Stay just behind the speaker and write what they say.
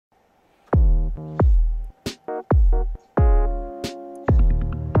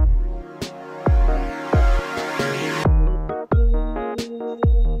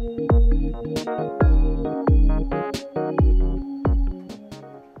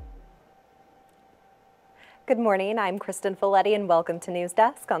Good morning, I'm Kristen Folletti and welcome to News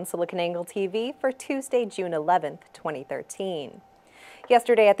Desk on SiliconANGLE TV for Tuesday, June 11th, 2013.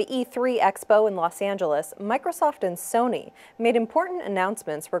 Yesterday at the E3 Expo in Los Angeles, Microsoft and Sony made important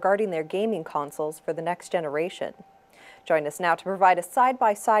announcements regarding their gaming consoles for the next generation. Join us now to provide a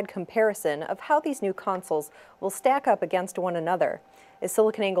side-by-side comparison of how these new consoles will stack up against one another is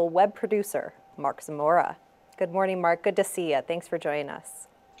SiliconANGLE web producer Mark Zamora. Good morning, Mark. Good to see you. Thanks for joining us.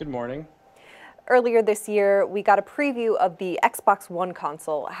 Good morning. Earlier this year, we got a preview of the Xbox One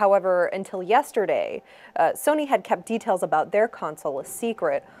console. However, until yesterday, Sony had kept details about their console a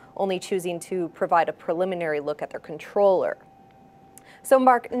secret, only choosing to provide a preliminary look at their controller. So,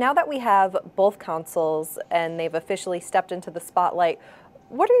 Mark, now that we have both consoles and they've officially stepped into the spotlight,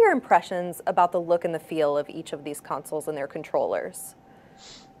 what are your impressions about the look and the feel of each of these consoles and their controllers?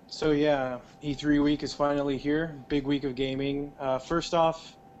 So yeah, E3 week is finally here. Big week of gaming. First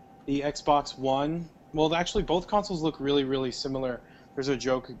off, the Xbox One. Well, actually, both consoles look really, really similar. There's a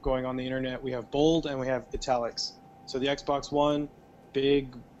joke going on the internet. We have bold and we have italics. So the Xbox One,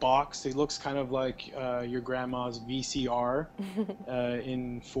 big box. It looks kind of like your grandma's VCR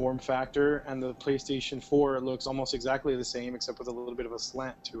in form factor. And the PlayStation 4 looks almost exactly the same, except with a little bit of a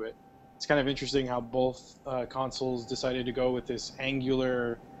slant to it. It's kind of interesting how both consoles decided to go with this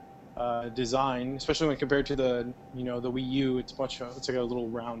angular design, especially when compared to the the Wii U. It's like a little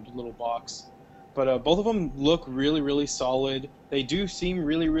round little box, but both of them look really, really solid. They do seem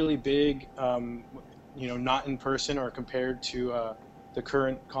really, really big, not in person or compared to the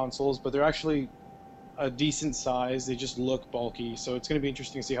current consoles, but they're actually a decent size. They just look bulky, so it's going to be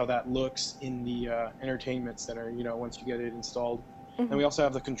interesting to see how that looks in the entertainment center, once you get it installed. And we also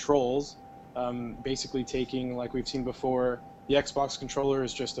have the controls, basically taking, like we've seen before, the Xbox controller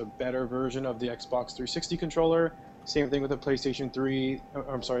is just a better version of the Xbox 360 controller. Same thing with the PlayStation 3, the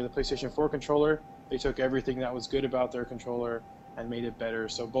PlayStation 4 controller. They took everything that was good about their controller and made it better.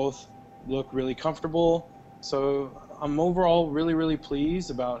 So both look really comfortable. So I'm overall really, really pleased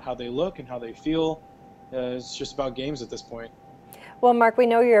about how they look and how they feel. It's just about games at this point. Well, Mark, we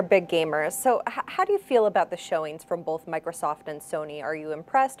know you're a big gamer. So how do you feel about the showings from both Microsoft and Sony? Are you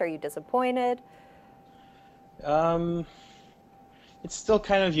impressed? Are you disappointed? It's still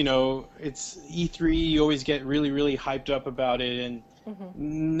kind of, it's E3, you always get really, really hyped up about it, and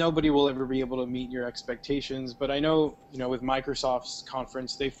nobody will ever be able to meet your expectations. But I know, with Microsoft's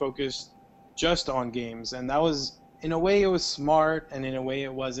conference, they focused just on games, and that was, in a way, it was smart, and in a way,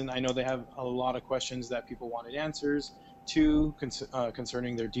 it wasn't. I know they have a lot of questions that people wanted answers to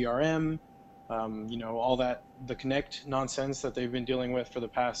concerning their DRM, all that, the Connect nonsense that they've been dealing with for the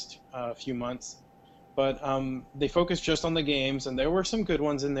past few months. But they focused just on the games, and there were some good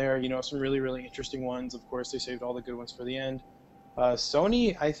ones in there, some really, really interesting ones. Of course, they saved all the good ones for the end.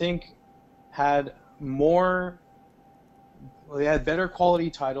 Sony, I think, had they had better quality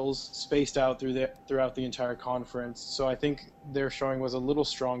titles spaced out throughout the entire conference. So I think their showing was a little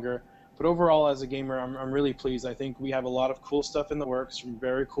stronger. But overall, as a gamer, I'm really pleased. I think we have a lot of cool stuff in the works from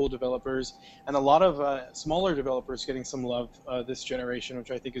very cool developers, and a lot of smaller developers getting some love this generation,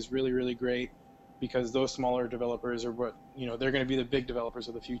 which I think is really, really great, because those smaller developers are what, they're going to be the big developers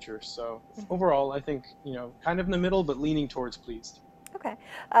of the future. So overall, I think, kind of in the middle, but leaning towards pleased. Okay.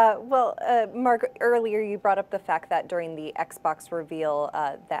 Mark, earlier you brought up the fact that during the Xbox reveal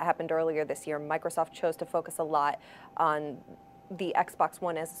that happened earlier this year, Microsoft chose to focus a lot on the Xbox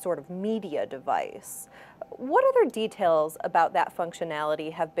One as a sort of media device. What other details about that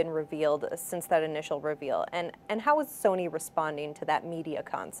functionality have been revealed since that initial reveal? And how is Sony responding to that media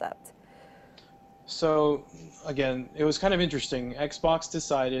concept? So again, it was kind of interesting. Xbox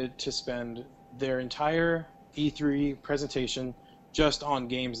decided to spend their entire E3 presentation just on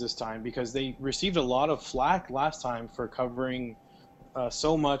games this time, because they received a lot of flack last time for covering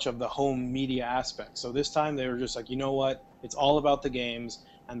so much of the home media aspect. So this time they were just like, you know what, it's all about the games,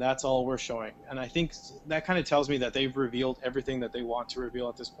 and that's all we're showing. And I think that kind of tells me that they've revealed everything that they want to reveal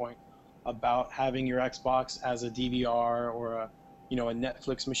at this point about having your Xbox as a DVR or a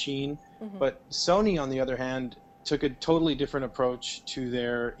Netflix machine. But Sony, on the other hand, took a totally different approach to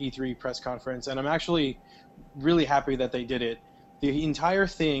their E3 press conference, and I'm actually really happy that they did it. The entire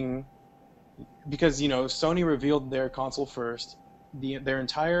thing, because Sony revealed their console first, their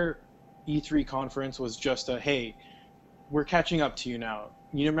entire E3 conference was just a, hey, we're catching up to you now.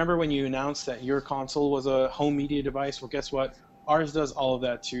 You remember when you announced that your console was a home media device? Well, guess what? Ours does all of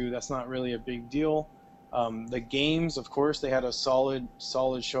that too. That's not really a big deal. The games, of course, they had a solid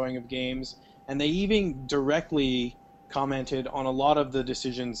showing of games, and they even directly commented on a lot of the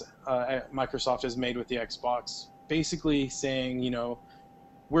decisions Microsoft has made with the Xbox, basically saying,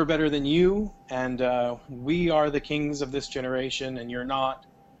 we're better than you, and we are the kings of this generation, and you're not.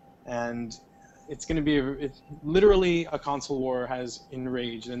 And it's going to be it's literally a console war has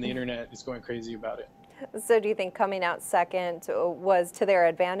enraged, and the internet is going crazy about it. So do you think coming out second was to their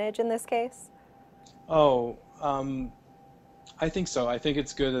advantage in this case? Oh, I think so. I think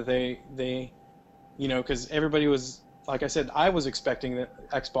it's good that because everybody was, like I said, I was expecting the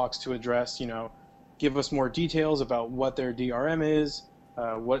Xbox to address, give us more details about what their DRM is,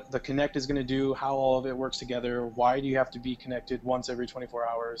 what the Kinect is going to do, how all of it works together, why do you have to be connected once every 24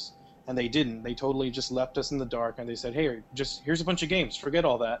 hours? And they didn't. They totally just left us in the dark, and they said, hey, just here's a bunch of games, forget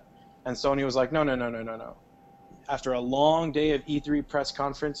all that. And Sony was like, no, no, no, no, no, no. After a long day of E3 press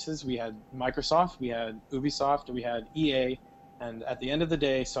conferences, we had Microsoft, we had Ubisoft, we had EA, and at the end of the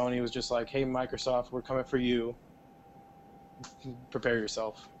day, Sony was just like, hey, Microsoft, we're coming for you. Prepare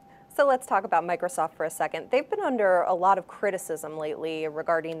yourself. So let's talk about Microsoft for a second. They've been under a lot of criticism lately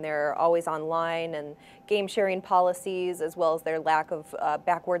regarding their always online and game sharing policies, as well as their lack of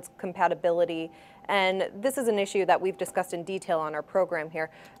backwards compatibility. And this is an issue that we've discussed in detail on our program here.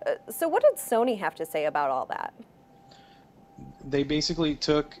 So what did Sony have to say about all that? They basically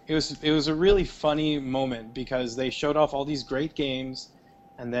took it was a really funny moment because they showed off all these great games,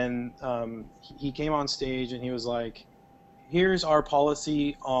 and then he came on stage and he was like, here's our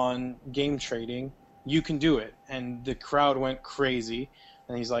policy on game trading, you can do it. And the crowd went crazy,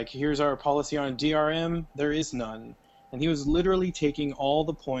 and he's like, here's our policy on DRM, there is none. And he was literally taking all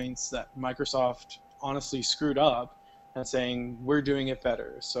the points that Microsoft honestly screwed up and saying, we're doing it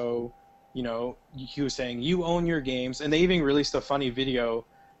better. So he was saying, you own your games. And they even released a funny video.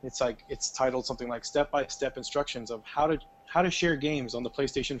 It's titled something like step-by-step instructions of how to share games on the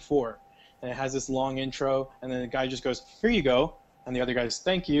PlayStation 4. And it has this long intro, and then the guy just goes, here you go. And the other guy says,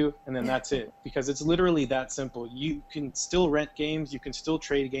 thank you. And then that's it. Because it's literally that simple. You can still rent games. You can still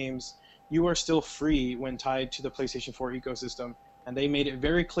trade games. You are still free when tied to the PlayStation 4 ecosystem. And they made it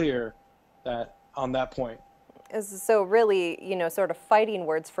very clear that on that point. So really, sort of fighting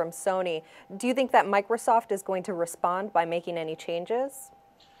words from Sony. Do you think that Microsoft is going to respond by making any changes?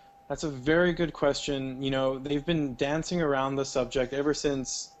 That's a very good question. They've been dancing around the subject ever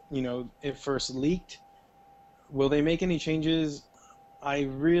since, it first leaked. Will they make any changes? I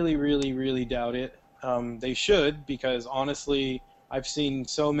really, really, really doubt it. They should, because honestly, I've seen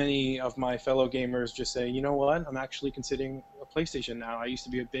so many of my fellow gamers just say, you know what, I'm actually considering a PlayStation now. I used to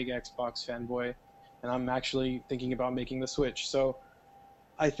be a big Xbox fanboy, and I'm actually thinking about making the switch. So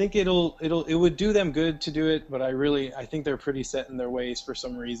I think it would do them good to do it, but I think they're pretty set in their ways for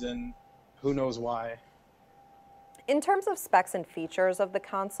some reason. Who knows why? In terms of specs and features of the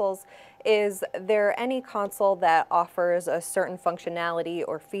consoles, is there any console that offers a certain functionality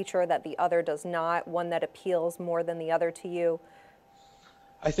or feature that the other does not, one that appeals more than the other to you?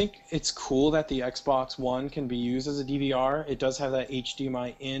 I think it's cool that the Xbox One can be used as a DVR. It does have that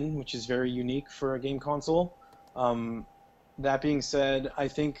HDMI in, which is very unique for a game console. That being said, I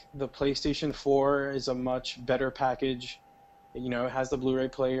think the PlayStation 4 is a much better package. It has the Blu-ray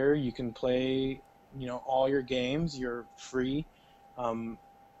player. You can play, all your games. You're free.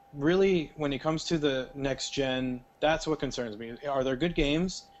 Really, when it comes to the next gen, that's what concerns me. Are there good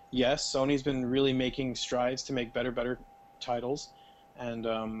games? Yes, Sony's been really making strides to make better titles. And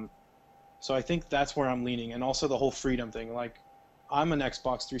so I think that's where I'm leaning. And also the whole freedom thing. Like, I'm an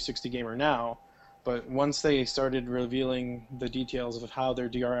Xbox 360 gamer now, but once they started revealing the details of how their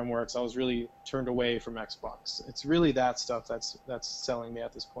DRM works, I was really turned away from Xbox. It's really that stuff that's selling me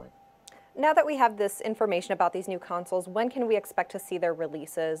at this point. Now that we have this information about these new consoles, when can we expect to see their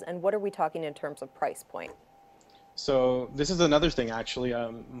releases, and what are we talking in terms of price point? So this is another thing, actually.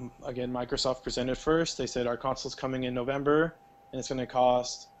 Again, Microsoft presented first. They said our console's coming in November, and it's going to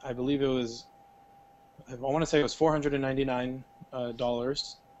cost, I believe I want to say it was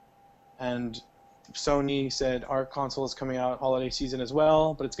 $499. And Sony said our console is coming out holiday season as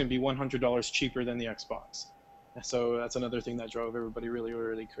well, but it's going to be $100 cheaper than the Xbox. So that's another thing that drove everybody really,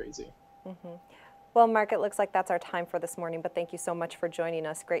 really crazy. Mm-hmm. Well, Mark, it looks like that's our time for this morning, but thank you so much for joining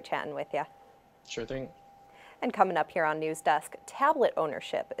us. Great chatting with you. Sure thing. And coming up here on News Desk, tablet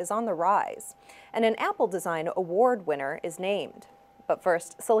ownership is on the rise, and an Apple Design Award winner is named. But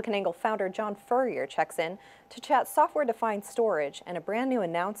first, SiliconANGLE founder John Furrier checks in to chat software-defined storage and a brand new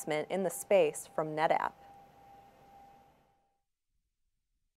announcement in the space from NetApp.